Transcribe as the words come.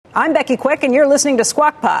I'm Becky Quick, and you're listening to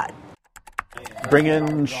Squawk Pod. Bring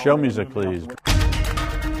in show music, please.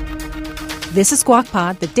 This is Squawk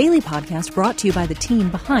Pod, the daily podcast brought to you by the team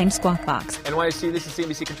behind Squawk Box. NYC, this is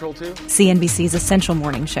CNBC Control 2. CNBC's essential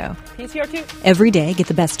morning show. PCR 2. Every day, get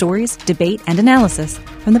the best stories, debate, and analysis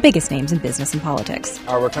from the biggest names in business and politics.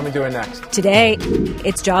 All right, we're coming to it next. Today,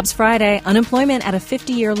 it's Jobs Friday, unemployment at a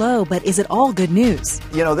 50-year low, but is it all good news?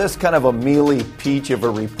 You know, this kind of a mealy peach of a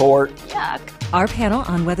report. Yuck. Our panel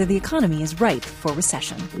on whether the economy is ripe for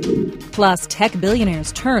recession. Plus, tech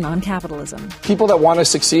billionaires turn on capitalism. People that want to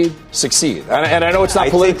succeed, succeed. And I know it's not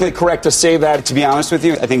politically correct to say that. To be honest with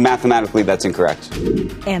you, I think mathematically that's incorrect.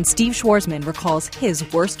 And Steve Schwarzman recalls his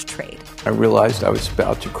worst trade. I realized I was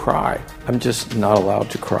about to cry. I'm just not allowed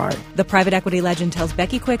to cry. The private equity legend tells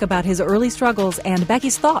Becky Quick about his early struggles and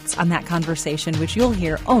Becky's thoughts on that conversation, which you'll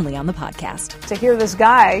hear only on the podcast. To hear this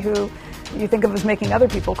guy who you think of as making other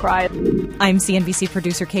people cry. I'm CNBC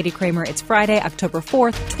producer Katie Kramer. It's Friday, October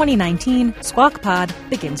 4th, 2019. Squawk Pod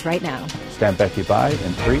begins right now. Stand Becky by in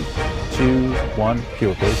 3, 2, 1.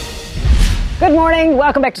 Cue, please. Good morning.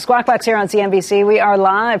 Welcome back to Squawk Box here on CNBC. We are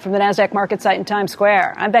live from the NASDAQ market site in Times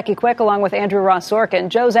Square. I'm Becky Quick along with Andrew Ross Sorkin.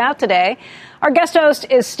 Joe's out today. Our guest host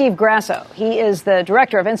is Steve Grasso. He is the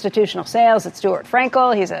director of institutional sales at Stuart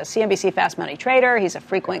Frankel. He's a CNBC fast money trader. He's a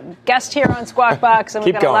frequent guest here on Squawk Box. And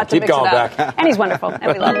we've got a lot to mix it up. And he's wonderful.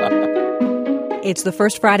 And we love him. It's the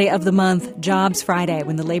first Friday of the month, Jobs Friday,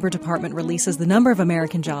 when the Labor Department releases the number of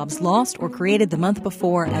American jobs lost or created the month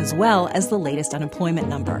before, as well as the latest unemployment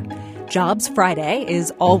number. Jobs Friday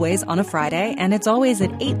is always on a Friday, and it's always at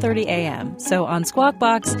 8:30 a.m. So on Squawk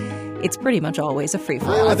Box, it's pretty much always a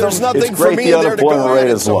free-for-all. There's nothing for me there to go rate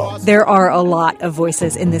as well. There are a lot of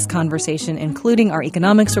voices in this conversation, including our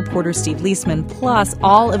economics reporter Steve Leisman, plus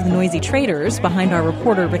all of the noisy traders behind our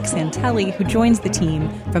reporter Rick Santelli, who joins the team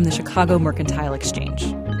from the Chicago Mercantile Exchange.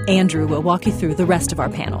 Andrew will walk you through the rest of our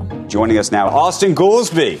panel. Joining us now, Austin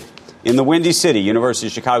Goolsbee. In the Windy City, University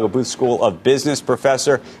of Chicago Booth School of Business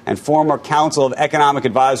professor and former Council of Economic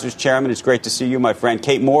Advisors chairman. It's great to see you, my friend.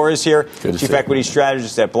 Kate Moore is here, Chief Equity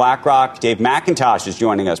Strategist at BlackRock. Dave McIntosh is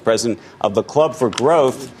joining us, president of the Club for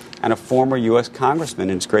Growth and a former U.S. congressman.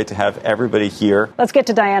 And it's great to have everybody here. Let's get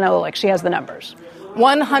to Diana Olick. She has the numbers.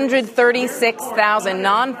 136,000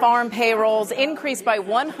 non-farm payrolls increased by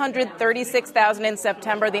 136,000 in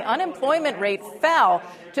September. The unemployment rate fell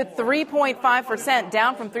to 3.5%,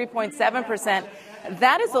 down from 3.7%.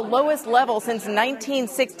 That is the lowest level since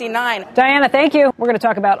 1969. Diana, thank you. We're going to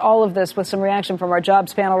talk about all of this with some reaction from our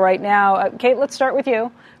jobs panel right now. Kate, let's start with you.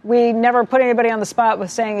 We never put anybody on the spot with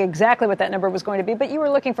saying exactly what that number was going to be, but you were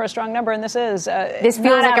looking for a strong number, and this is. This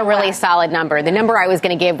feels like a really solid number. The number I was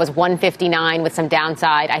going to give was 159 with some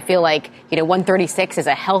downside. I feel like, 136 is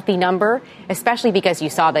a healthy number, especially because you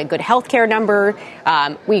saw the good healthcare number.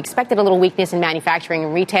 We expected a little weakness in manufacturing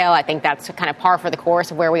and retail. I think that's kind of par for the course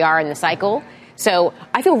of where we are in the cycle. So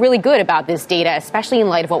I feel really good about this data, especially in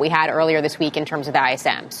light of what we had earlier this week in terms of the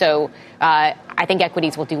ISM. So I think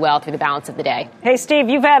equities will do well through the balance of the day. Hey, Steve,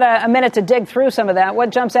 you've had a minute to dig through some of that. What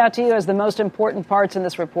jumps out to you as the most important parts in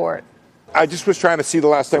this report? I just was trying to see the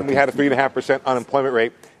last time we had a 3.5% unemployment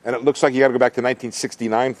rate, and it looks like you got to go back to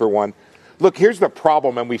 1969 for one. Look, here's the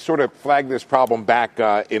problem, and we sort of flagged this problem back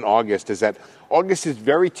in August, is that August is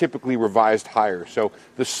very typically revised higher. So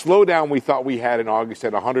the slowdown we thought we had in August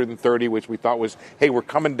at 130, which we thought was, hey, we're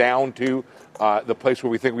coming down to the place where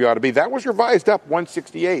we think we ought to be, that was revised up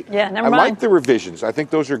 168. Yeah, never mind. I like the revisions. I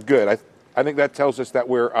think those are good. I think that tells us that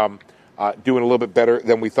we're doing a little bit better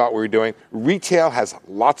than we thought we were doing. Retail has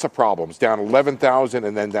lots of problems, down 11,000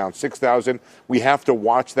 and then down 6,000. We have to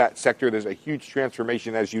watch that sector. There's a huge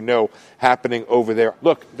transformation, as you know, happening over there.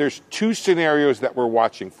 Look, there's two scenarios that we're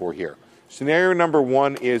watching for here. Scenario number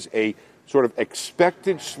one is a sort of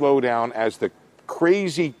expected slowdown as the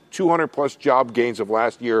crazy 200-plus job gains of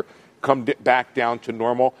last year come back down to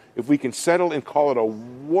normal. If we can settle and call it a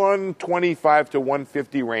 125 to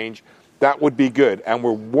 150 range, that would be good. And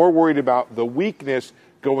we're more worried about the weakness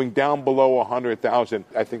going down below 100,000.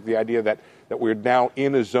 I think the idea that we're now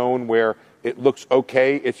in a zone where it looks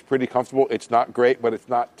okay, it's pretty comfortable, it's not great, but it's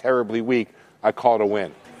not terribly weak, I call it a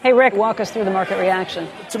win. Hey, Rick, walk us through the market reaction.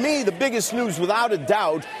 To me, the biggest news, without a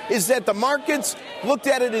doubt, is that the markets looked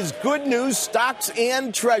at it as good news, stocks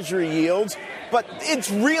and treasury yields, but it's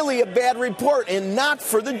really a bad report, and not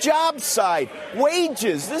for the job side.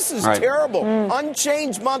 Wages, this is terrible.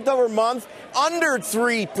 Unchanged month over month, under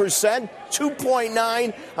 3%.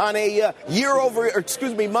 2.9 on a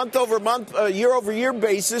month-over-month, year-over-year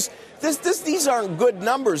basis. These aren't good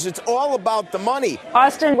numbers. It's all about the money.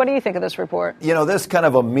 Austin, what do you think of this report? You know, this kind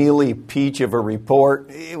of a mealy peach of a report.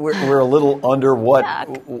 We're a little under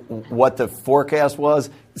what the forecast was.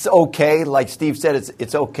 It's okay. Like Steve said,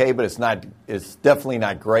 it's okay, but it's definitely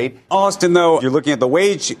not great. Austin, though, you're looking at the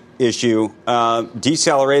wage issue,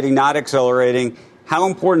 decelerating, not accelerating. How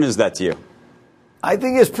important is that to you? I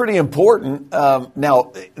think it's pretty important.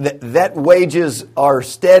 Now, that wages are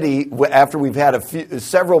steady after we've had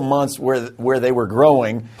several months where they were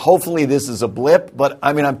growing. Hopefully this is a blip. But,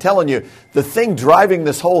 I mean, I'm telling you, the thing driving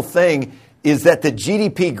this whole thing is that the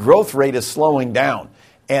GDP growth rate is slowing down.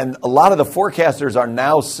 And a lot of the forecasters are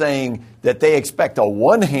now saying that they expect a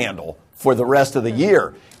one handle for the rest of the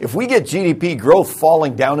year. If we get GDP growth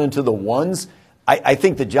falling down into the ones, I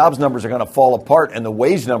think the jobs numbers are going to fall apart and the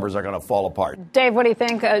wage numbers are going to fall apart. Dave, what do you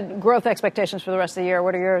think? Growth expectations for the rest of the year,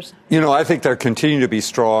 what are yours? You know, I think they're continuing to be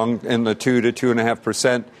strong in the 2 to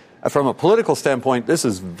 2.5%. From a political standpoint, this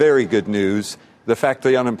is very good news. The fact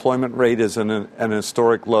the unemployment rate is an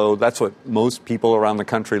historic low, that's what most people around the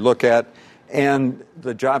country look at. And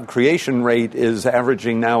the job creation rate is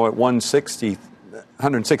averaging now at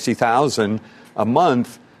 160,000 a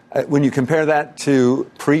month. When you compare that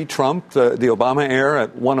to pre-Trump, the Obama era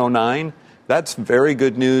at 109, that's very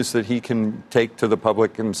good news that he can take to the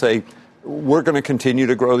public and say, we're going to continue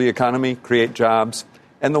to grow the economy, create jobs.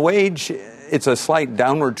 And the wage, it's a slight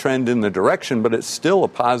downward trend in the direction, but it's still a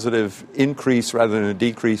positive increase rather than a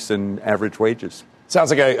decrease in average wages. Sounds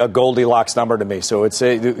like a Goldilocks number to me. So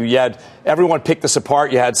you had everyone pick this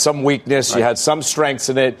apart. You had some weakness. Right. You had some strengths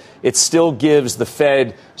in it. It still gives the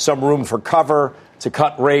Fed some room for cover to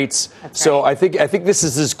cut rates. That's so right. I think this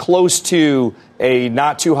is as close to a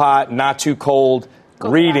not too hot, not too cold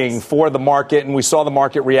reading for the market. And we saw the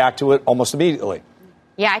market react to it almost immediately.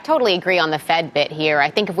 Yeah, I totally agree on the Fed bit here.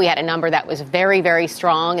 I think if we had a number that was very, very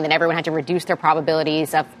strong and then everyone had to reduce their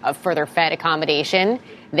probabilities of further Fed accommodation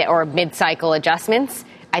or mid-cycle adjustments,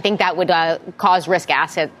 I think that would cause risk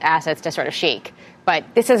assets to sort of shake.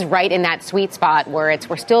 But this is right in that sweet spot where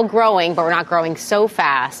we're still growing, but we're not growing so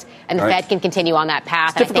fast, and the Fed can continue on that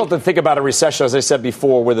path. It's difficult to think about a recession, as I said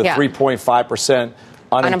before, with a 3.5%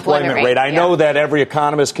 unemployment rate. I know that every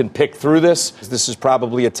economist can pick through this. This is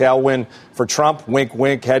probably a tailwind for Trump. Wink,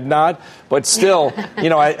 wink, head nod. But still,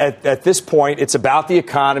 at this point, it's about the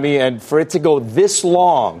economy. And for it to go this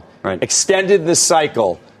long, extended this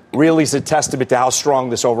cycle, really is a testament to how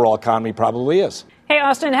strong this overall economy probably is. Hey,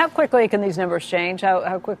 Austin, how quickly can these numbers change?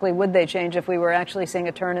 How quickly would they change if we were actually seeing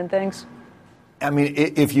a turn in things? I mean,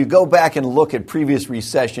 if you go back and look at previous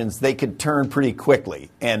recessions, they could turn pretty quickly.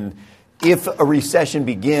 And if a recession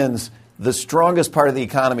begins, the strongest part of the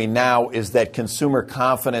economy now is that consumer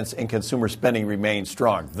confidence and consumer spending remain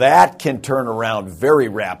strong. That can turn around very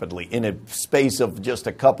rapidly. In a space of just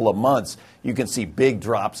a couple of months, you can see big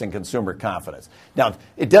drops in consumer confidence. Now,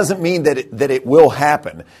 it doesn't mean that it will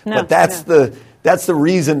happen, but that's the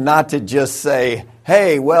reason not to just say,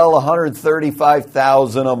 hey, well,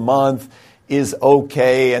 135,000 a month is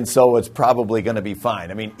okay, and so it's probably going to be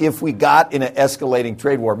fine. I mean, if we got in an escalating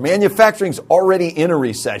trade war, manufacturing's already in a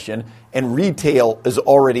recession, and retail is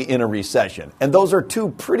already in a recession. And those are two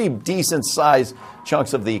pretty decent-sized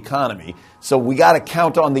chunks of the economy. So we got to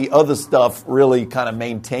count on the other stuff really kind of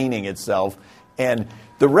maintaining itself. And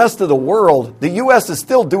the rest of the world, the U.S. is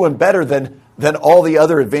still doing better than all the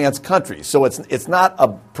other advanced countries. So it's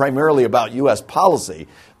not primarily about U.S. policy.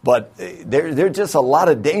 But there are just a lot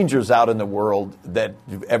of dangers out in the world that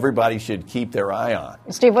everybody should keep their eye on.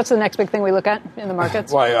 Steve, what's the next big thing we look at in the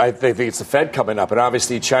markets? Well, I think it's the Fed coming up. And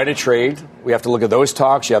obviously, China trade, we have to look at those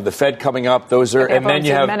talks. You have the Fed coming up. Those are, and then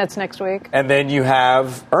you have minutes next week. And then you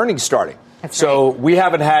have earnings starting. That's so right. We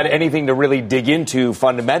haven't had anything to really dig into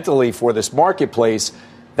fundamentally for this marketplace.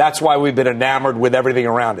 That's why we've been enamored with everything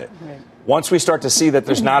around it. Right. Once we start to see that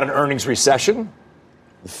there's not an earnings recession,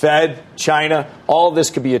 the Fed, China, all of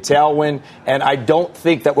this could be a tailwind. And I don't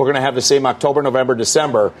think that we're going to have the same October, November,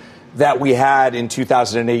 December that we had in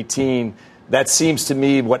 2018. That seems to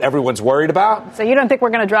me what everyone's worried about. So you don't think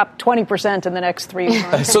we're going to drop 20% in the next 3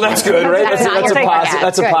 months? So that's good, right? That's a positive.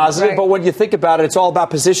 That's a positive. Right. But when you think about it, it's all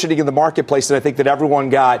about positioning in the marketplace. And I think that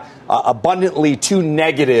everyone got abundantly too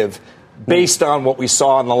negative based on what we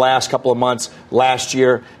saw in the last couple of months last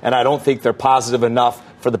year. And I don't think they're positive enough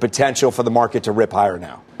for the potential for the market to rip higher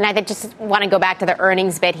now. And I just want to go back to the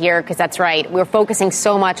earnings bit here, because that's right. We're focusing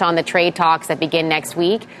so much on the trade talks that begin next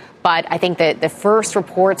week. But I think that the first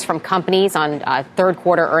reports from companies on third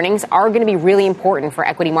quarter earnings are going to be really important for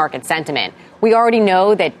equity market sentiment. We already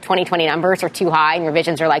know that 2020 numbers are too high and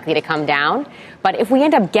revisions are likely to come down. But if we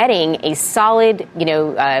end up getting a solid,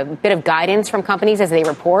 bit of guidance from companies as they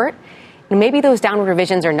report, maybe those downward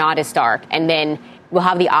revisions are not as stark. And then we'll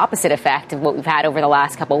have the opposite effect of what we've had over the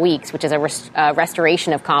last couple of weeks, which is a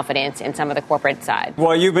restoration of confidence in some of the corporate side.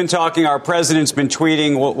 Well, you've been talking. Our president's been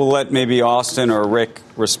tweeting. We'll let maybe Austin or Rick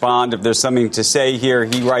respond if there's something to say here.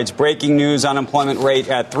 He writes, breaking news, unemployment rate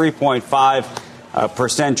at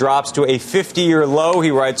 3.5% drops to a 50-year low.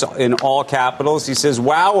 He writes in all capitals. He says,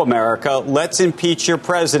 wow, America, let's impeach your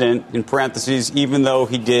president, in parentheses, even though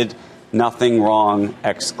he did nothing wrong,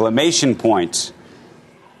 exclamation point.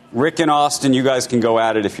 Rick and Austin, you guys can go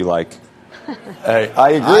at it if you like. I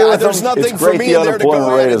agree with there's him. Nothing it's great for me the there to unemployment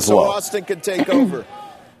go rate at it, is so low. Austin can take over.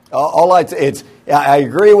 I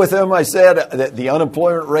agree with him. I said that the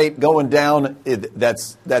unemployment rate going down,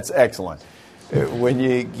 that's excellent. When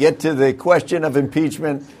you get to the question of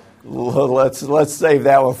impeachment, let's save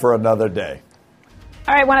that one for another day.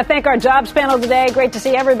 All right, I want to thank our jobs panel today. Great to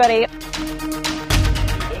see everybody.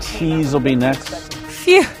 Tease will be next.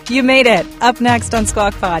 Phew, you made it. Up next on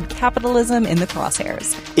Squawk Pod, capitalism in the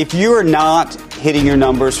crosshairs. If you are not hitting your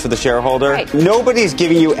numbers for the shareholder, nobody's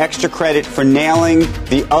giving you extra credit for nailing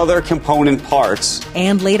the other component parts.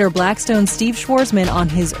 And later, Blackstone's Steve Schwarzman on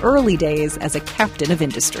his early days as a captain of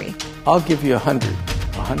industry. I'll give you 100.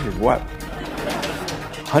 100 what?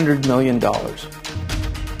 $100 million.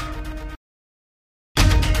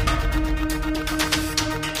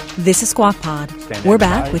 This is Squawk Pod. We're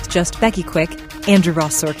back with just Becky Quick, Andrew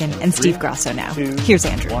Ross Sorkin, and Steve Grasso now. Here's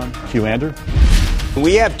Andrew. Cue Andrew.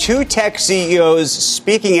 We have two tech CEOs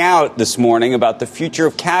speaking out this morning about the future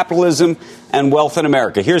of capitalism and wealth in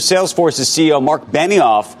America. Here's Salesforce's CEO Mark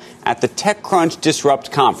Benioff at the TechCrunch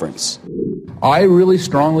Disrupt conference. I really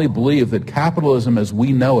strongly believe that capitalism as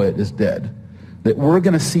we know it is dead. That we're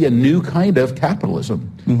going to see a new kind of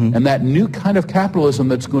capitalism. Mm-hmm. And that new kind of capitalism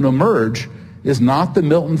that's going to emerge is not the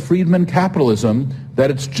Milton Friedman capitalism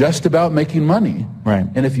that it's just about making money. Right.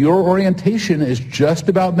 And if your orientation is just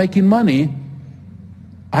about making money,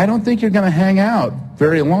 I don't think you're going to hang out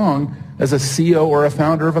very long as a CEO or a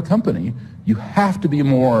founder of a company. You have to be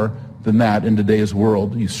more than that in today's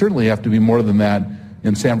world. You certainly have to be more than that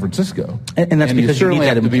in San Francisco. And that's because you certainly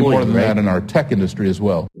have to be more than right? that in our tech industry as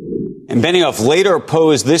well. And Benioff later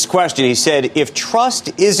posed this question. He said, if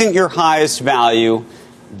trust isn't your highest value,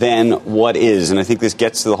 then what is? And I think this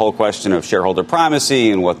gets to the whole question of shareholder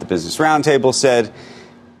primacy and what the Business Roundtable said.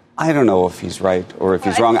 I don't know if he's right or if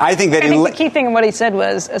he's wrong. I think the key thing in what he said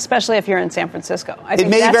was, especially if you're in San Francisco. I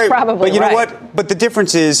think that's probably But you right. know what? But the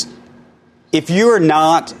difference is, if you are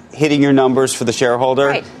not hitting your numbers for the shareholder,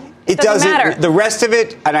 right. it doesn't matter. The rest of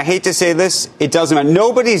it, and I hate to say this, it doesn't matter.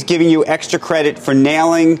 Nobody's giving you extra credit for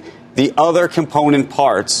nailing the other component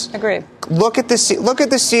parts. Agreed. Look at the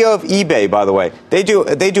CEO of eBay, by the way. They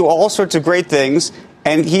do all sorts of great things,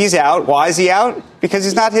 and he's out. Why is he out? Because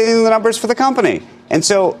he's not hitting the numbers for the company. And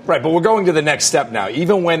so, right, but we're going to the next step now.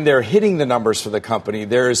 Even when they're hitting the numbers for the company,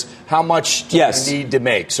 there's how much do you need to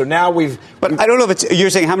make. So now But I don't know if you're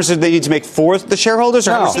saying how much do they need to make for the shareholders,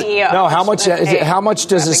 or no, how much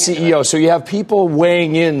does a CEO? So you have people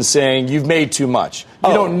weighing in saying you've made too much.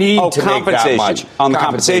 You don't need to make that much on the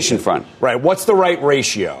compensation front. Right. What's the right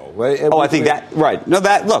ratio? I think that right. No,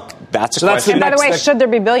 that's a question. And by the way, should there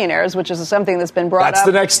be billionaires, which is something that's been brought up? That's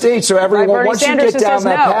the next stage. So everyone, once you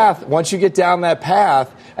get down that path,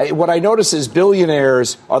 what I notice is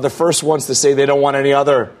billionaires are the first ones to say they don't want any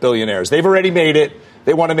other billionaires. They've already made it.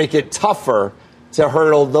 They want to make it tougher to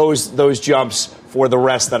hurdle those jumps for the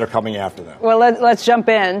rest that are coming after them. Well, let's jump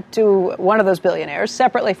in to one of those billionaires.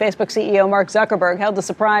 Separately, Facebook CEO Mark Zuckerberg held a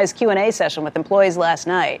surprise Q&A session with employees last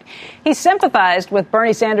night. He sympathized with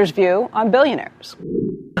Bernie Sanders' view on billionaires.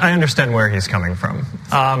 I understand where he's coming from.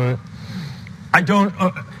 I don't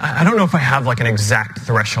know if I have like an exact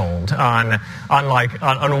threshold on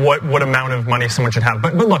what amount of money someone should have.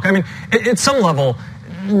 But look, I mean, at some level,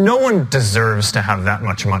 no one deserves to have that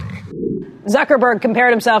much money. Zuckerberg compared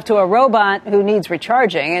himself to a robot who needs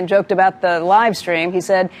recharging and joked about the live stream. He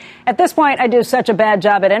said, at this point, I do such a bad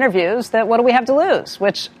job at interviews that what do we have to lose?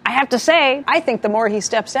 Which I have to say, I think the more he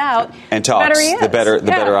steps out, and talks, the better he is. The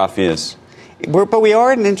better off he is. But we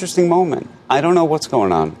are at an interesting moment. I don't know what's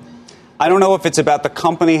going on. I don't know if it's about the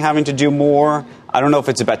company having to do more. I don't know if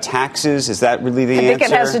it's about taxes. Is that really the answer? I think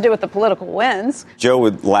it has to do with the political wins. Joe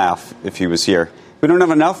would laugh if he was here. We don't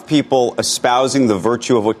have enough people espousing the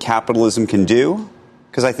virtue of what capitalism can do,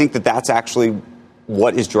 because I think that that's actually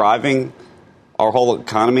what is driving our whole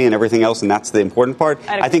economy and everything else, and that's the important part.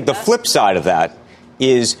 I think the flip side of that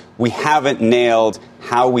is we haven't nailed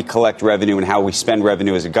how we collect revenue and how we spend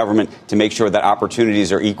revenue as a government to make sure that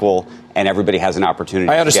opportunities are equal and everybody has an opportunity.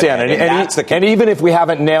 I understand. To get and even if we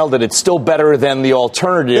haven't nailed it, it's still better than the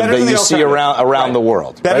alternative that you see around the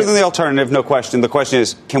world. Better than the alternative, no question. The question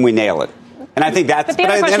is, can we nail it? And I think that's, but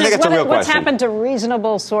the other question is, a real what's question. happened to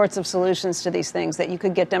reasonable sorts of solutions to these things that you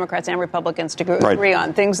could get Democrats and Republicans to agree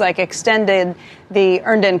on? Things like extended the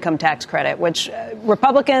earned income tax credit, which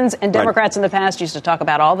Republicans and Democrats in the past used to talk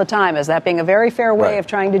about all the time as that being a very fair way of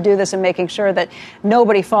trying to do this and making sure that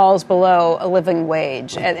nobody falls below a living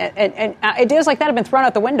wage. And ideas like that have been thrown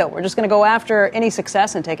out the window. We're just going to go after any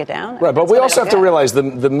success and take it down. Right, but we also have to realize the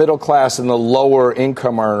middle class and the lower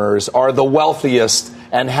income earners are the wealthiest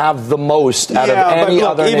and have the most out of any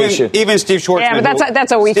other nation. Even Steve Schwarzman. Yeah, but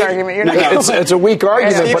that's a weak argument. You're not it's a weak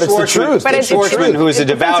argument, but it's the truth. But Steve Schwarzman, who is a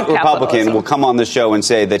devout Republican, will come on the show and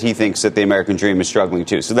say that he thinks that the American dream is struggling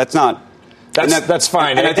too. So that's not. That's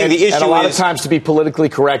fine. And I think the issue and a lot of times, to be politically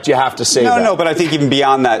correct, you have to say that. No, but I think even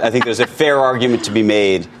beyond that, I think there's a fair argument to be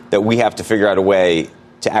made that we have to figure out a way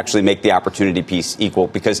to actually make the opportunity piece equal.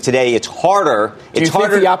 Because today it's harder. Do you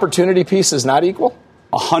think the opportunity piece is not equal?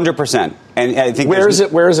 100%. And I think where is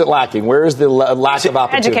it lacking? Where is the lack of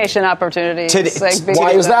opportunity? Education opportunities.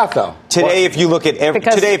 Why is that though? Today, if you look at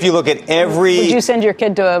every, would you send your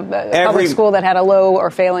kid to a public school that had a low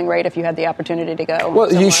or failing rate if you had the opportunity to go?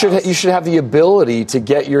 Well, you should have the ability to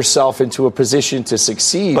get yourself into a position to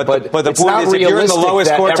succeed. But the point is, if you're in the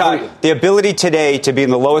lowest quartile, the ability today to be in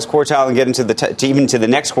the lowest quartile and get into even to the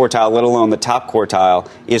next quartile, let alone the top quartile,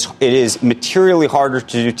 is materially harder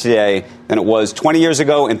to do today than it was 20 years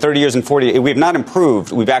ago and 30 years and 40. We have not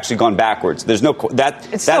improved. We've actually gone backwards. There's no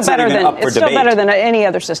It's still better than any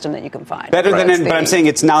other system that you can find. Better than, but I'm saying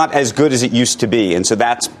it's not as good as it used to be. And so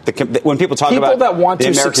that's when people talk about that want the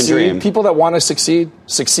to American succeed, dream. People that want to succeed.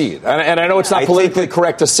 And I know it's not politically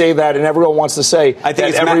correct to say that, and everyone wants to say. I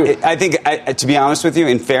think to be honest with you,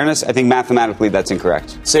 in fairness, I think mathematically that's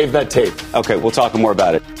incorrect. Save that tape. Okay, we'll talk more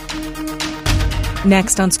about it.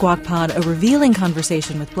 Next on Squawk Pod, a revealing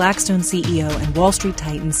conversation with Blackstone CEO and Wall Street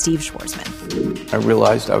titan Steve Schwarzman. I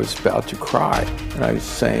realized I was about to cry, and I was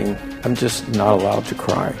saying, I'm just not allowed to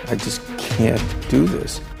cry. I just can't do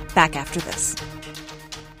this. Back after this.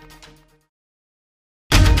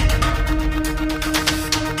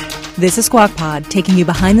 This is Squawk Pod, taking you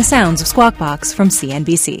behind the sounds of Squawk Box from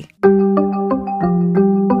CNBC.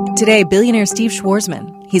 Today, billionaire Steve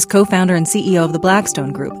Schwarzman. He's co-founder and CEO of the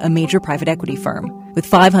Blackstone Group, a major private equity firm. With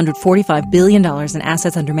 $545 billion in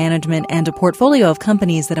assets under management and a portfolio of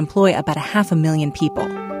companies that employ about 500,000 people.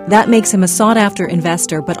 That makes him a sought-after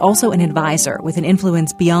investor, but also an advisor with an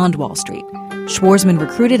influence beyond Wall Street. Schwarzman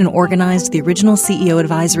recruited and organized the original CEO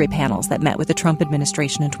advisory panels that met with the Trump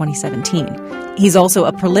administration in 2017. He's also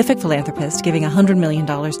a prolific philanthropist, giving $100 million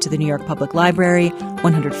to the New York Public Library,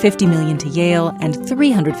 $150 million to Yale, and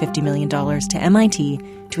 $350 million to MIT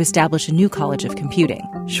to establish a new college of computing.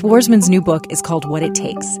 Schwarzman's new book is called What It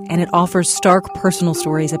Takes, and it offers stark personal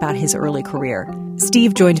stories about his early career.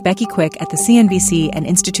 Steve joined Becky Quick at the CNBC and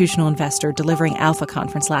Institutional Investor Delivering Alpha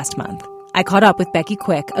conference last month. I caught up with Becky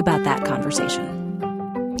Quick about that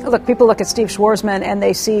conversation. Look, people look at Steve Schwarzman and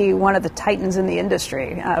they see one of the titans in the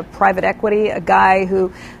industry, private equity, a guy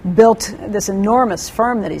who built this enormous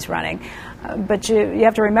firm that he's running. But you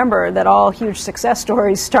have to remember that all huge success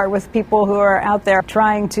stories start with people who are out there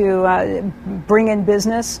trying to bring in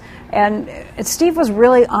business. And Steve was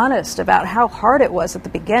really honest about how hard it was at the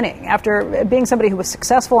beginning. After being somebody who was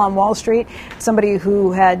successful on Wall Street, somebody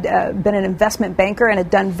who had been an investment banker and had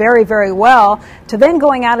done very, very well, to then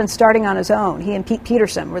going out and starting on his own. He and Pete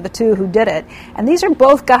Peterson were the two who did it. And these are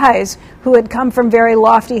both guys who had come from very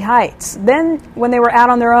lofty heights. Then when they were out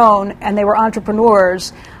on their own and they were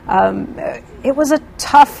entrepreneurs, it was a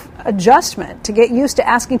tough adjustment to get used to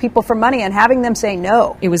asking people for money and having them say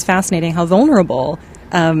no. It was fascinating how vulnerable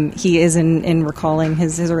he is in recalling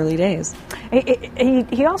his early days.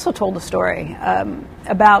 He also told a story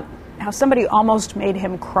about how somebody almost made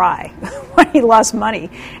him cry when he lost money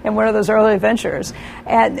in one of those early ventures.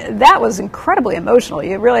 And that was incredibly emotional.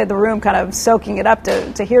 You really had the room kind of soaking it up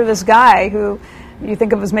to hear this guy who you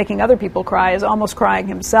think of as making other people cry is almost crying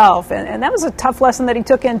himself. And that was a tough lesson that he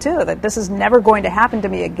took in, too, that this is never going to happen to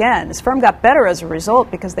me again. His firm got better as a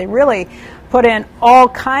result because they really put in all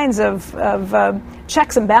kinds of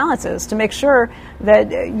checks and balances to make sure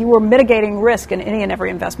that you were mitigating risk in any and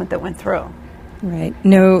every investment that went through. Right.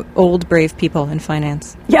 No old, brave people in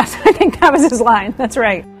finance. Yes, I think that was his line. That's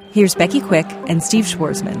right. Here's Becky Quick and Steve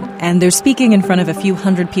Schwarzman, and they're speaking in front of a few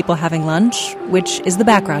hundred people having lunch, which is the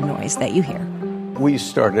background noise that you hear. We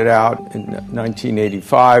started out in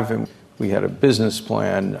 1985, and we had a business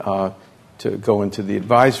plan to go into the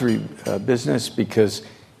advisory business because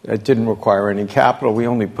it didn't require any capital. We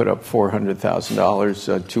only put up $400,000,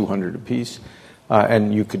 $200 apiece,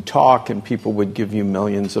 and you could talk, and people would give you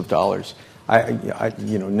millions of dollars.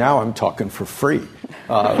 Now I'm talking for free,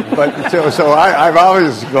 so I've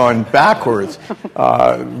always gone backwards.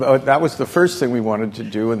 But that was the first thing we wanted to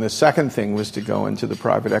do, and the second thing was to go into the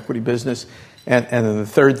private equity business, and then the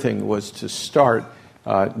third thing was to start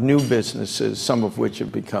new businesses, some of which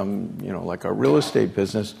have become, like our real estate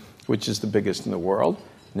business, which is the biggest in the world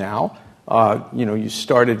now. You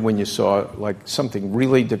started when you saw like something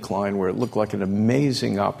really decline, where it looked like an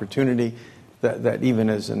amazing opportunity that even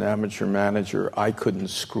as an amateur manager, I couldn't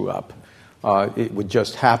screw up. It would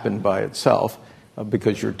just happen by itself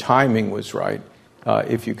because your timing was right.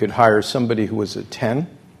 If you could hire somebody who was a 10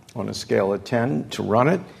 on a scale of 10 to run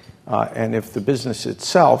it, and if the business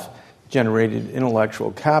itself generated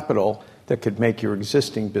intellectual capital that could make your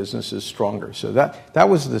existing businesses stronger. So that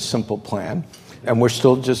was the simple plan. And we're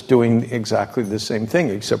still just doing exactly the same thing,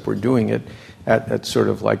 except we're doing it at sort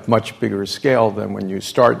of like much bigger scale than when you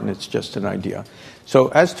start and it's just an idea. So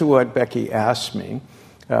as to what Becky asked me,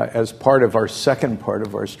 as part of our second part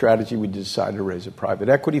of our strategy, we decided to raise a private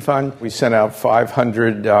equity fund. We sent out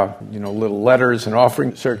 500 little letters and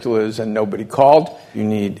offering circulars, and nobody called. You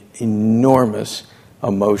need enormous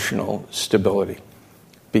emotional stability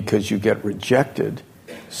because you get rejected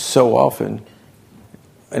so often.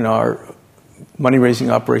 In our money-raising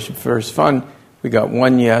Operation First Fund, we got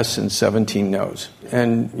 1 yes and 17 no's.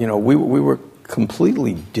 And, we were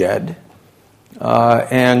completely dead.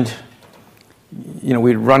 And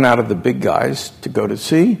we'd run out of the big guys to go to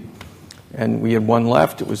see. And we had one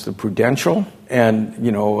left. It was the Prudential. And,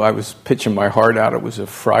 I was pitching my heart out. It was a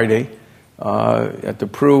Friday at the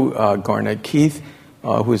Pru. Garnett Keith,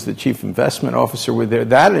 who was the chief investment officer, were there.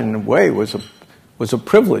 That, in a way, was a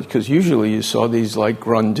privilege, because usually you saw these like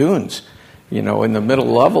grundoons, in the middle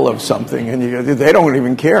level of something, and they don't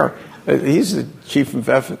even care. He's the chief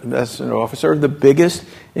investment officer of the biggest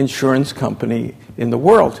insurance company in the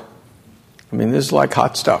world. I mean, this is like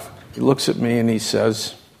hot stuff. He looks at me and he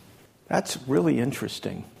says, "That's really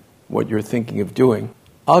interesting, what you're thinking of doing.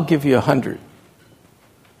 I'll give you 100.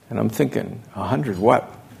 And I'm thinking, 100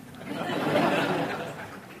 what?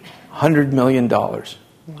 $100 million. Wow.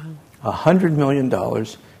 $100 million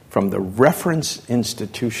from the reference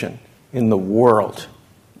institution in the world.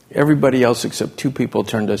 Everybody else except two people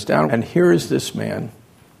turned us down. And here is this man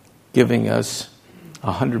giving us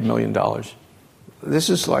 $100 million. This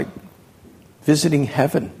is like visiting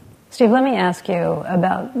heaven." Steve, let me ask you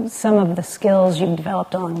about some of the skills you've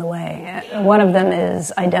developed along the way. One of them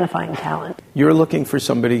is identifying talent. You're looking for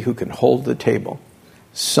somebody who can hold the table.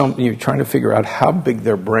 You're trying to figure out how big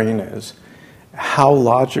their brain is, how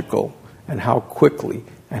logical and how quickly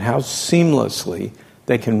and how seamlessly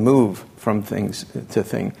they can move from things to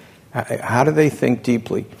thing. How do they think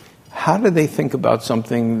deeply? How do they think about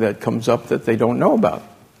something that comes up that they don't know about?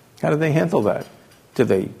 How do they handle that? Do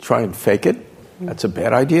they try and fake it? That's a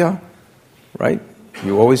bad idea, right?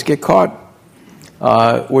 You always get caught.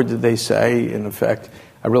 Or do they say, in effect,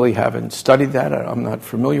 I really haven't studied that. I'm not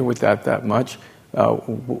familiar with that much.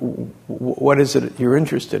 What is it you're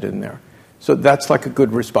interested in there? So that's like a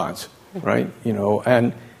good response, right?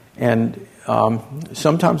 And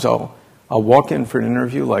sometimes I'll walk in for an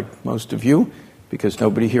interview like most of you, because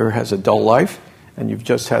nobody here has a dull life, and you've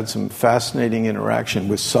just had some fascinating interaction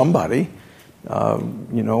with somebody, some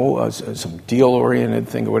deal-oriented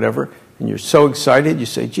thing or whatever, and you're so excited, you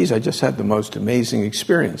say, geez, I just had the most amazing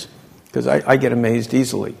experience, because I get amazed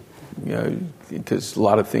easily, because a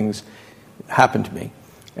lot of things happen to me.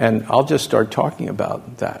 And I'll just start talking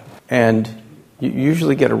about that. And you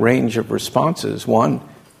usually get a range of responses. One,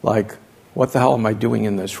 like, what the hell am I doing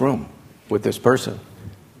in this room with this person?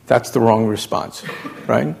 That's the wrong response,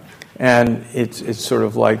 right? And it's sort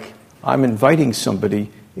of like, I'm inviting somebody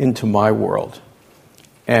into my world.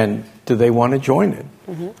 And do they want to join it?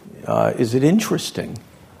 Mm-hmm. Is it interesting?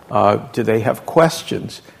 Do they have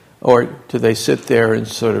questions? Or do they sit there in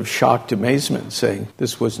sort of shocked amazement saying,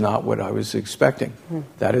 this was not what I was expecting? Mm-hmm.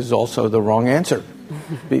 That is also the wrong answer.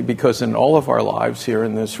 Because in all of our lives here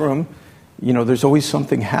in this room, there's always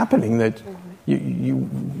something happening that you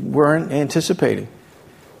weren't anticipating.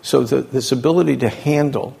 So this ability to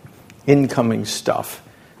handle incoming stuff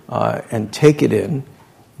and take it in,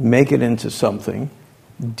 make it into something,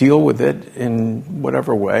 deal with it in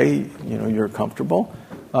whatever way you're comfortable,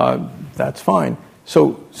 that's fine.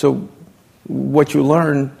 So what you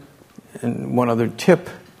learn, and one other tip,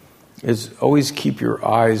 is always keep your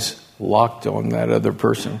eyes locked on that other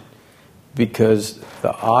person, because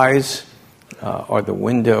the eyes are the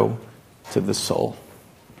window to the soul.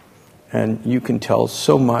 And you can tell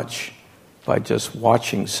so much by just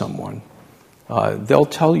watching someone. They'll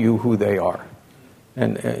tell you who they are.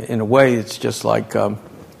 And in a way, it's just like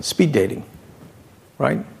speed dating,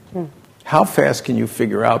 right? How fast can you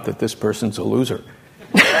figure out that this person's a loser?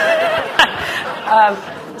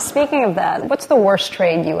 Speaking of that, what's the worst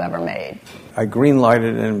trade you ever made? I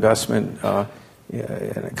green-lighted an investment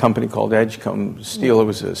in a company called Edgecombe Steel. It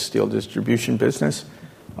was a steel distribution business.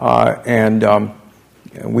 And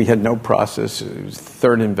we had no process. It was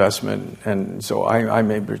third investment. And so I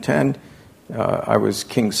made pretend I was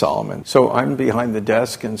King Solomon. So I'm behind the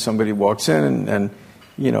desk, and somebody walks in, and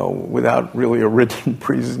without really a written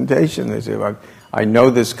presentation, they say, I know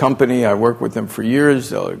this company. I work with them for years.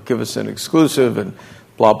 They'll give us an exclusive, and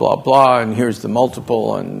blah, blah, blah, and here's the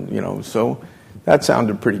multiple. And, so that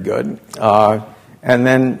sounded pretty good. And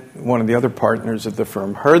then one of the other partners at the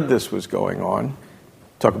firm heard this was going on.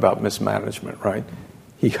 Talk about mismanagement, right?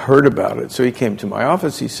 He heard about it. So he came to my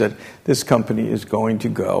office. He said, this company is going to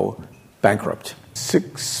go bankrupt.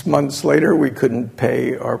 6 months later, we couldn't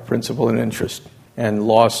pay our principal and interest and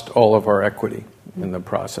lost all of our equity in the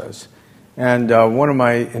process. And one of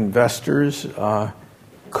my investors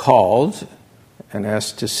called and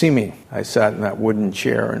asked to see me. I sat in that wooden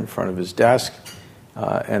chair in front of his desk,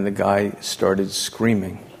 and the guy started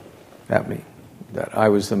screaming at me that I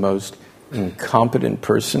was the most incompetent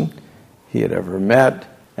person he had ever met.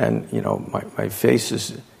 And, my face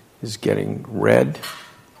is getting red,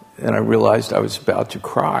 and I realized I was about to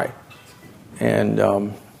cry. And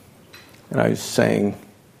I was saying,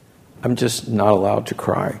 I'm just not allowed to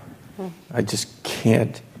cry. I just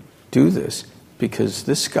can't do this, because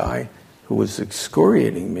this guy who was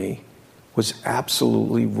excoriating me was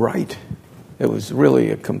absolutely right. It was really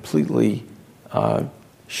a completely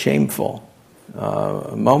shameful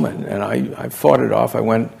moment, and I fought it off.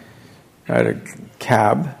 I had a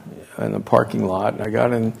cab in the parking lot, and I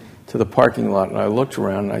got into the parking lot, and I looked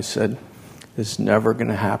around, and I said, this is never going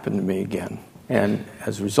to happen to me again. And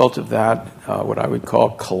as a result of that, what I would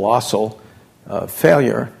call colossal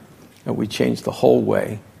failure, we changed the whole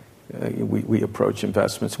way we approach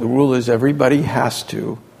investments. The rule is everybody has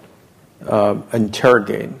to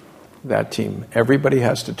interrogate that team. Everybody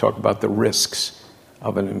has to talk about the risks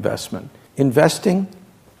of an investment. Investing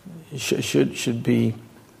should be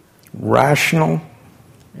rational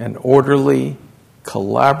and orderly,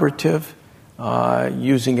 collaborative,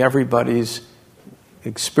 using everybody's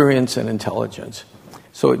experience and intelligence.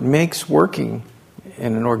 So it makes working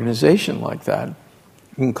in an organization like that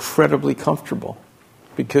incredibly comfortable,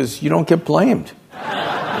 because you don't get blamed.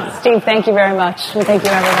 Steve, thank you very much. And thank you,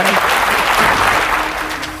 everybody.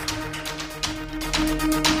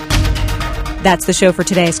 That's the show for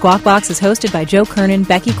today. Squawk Box is hosted by Joe Kernan,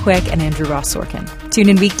 Becky Quick, and Andrew Ross Sorkin. Tune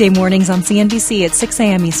in weekday mornings on CNBC at 6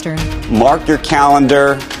 a.m. Eastern. Mark your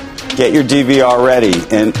calendar. Get your DVR ready.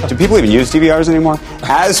 And do people even use DVRs anymore?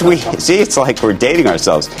 As we see, it's like we're dating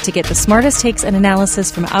ourselves. To get the smartest takes and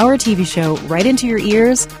analysis from our TV show right into your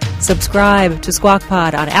ears, subscribe to Squawk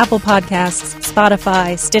Pod on Apple Podcasts,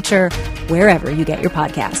 Spotify, Stitcher, wherever you get your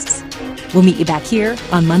podcasts. We'll meet you back here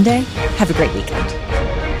on Monday. Have a great weekend.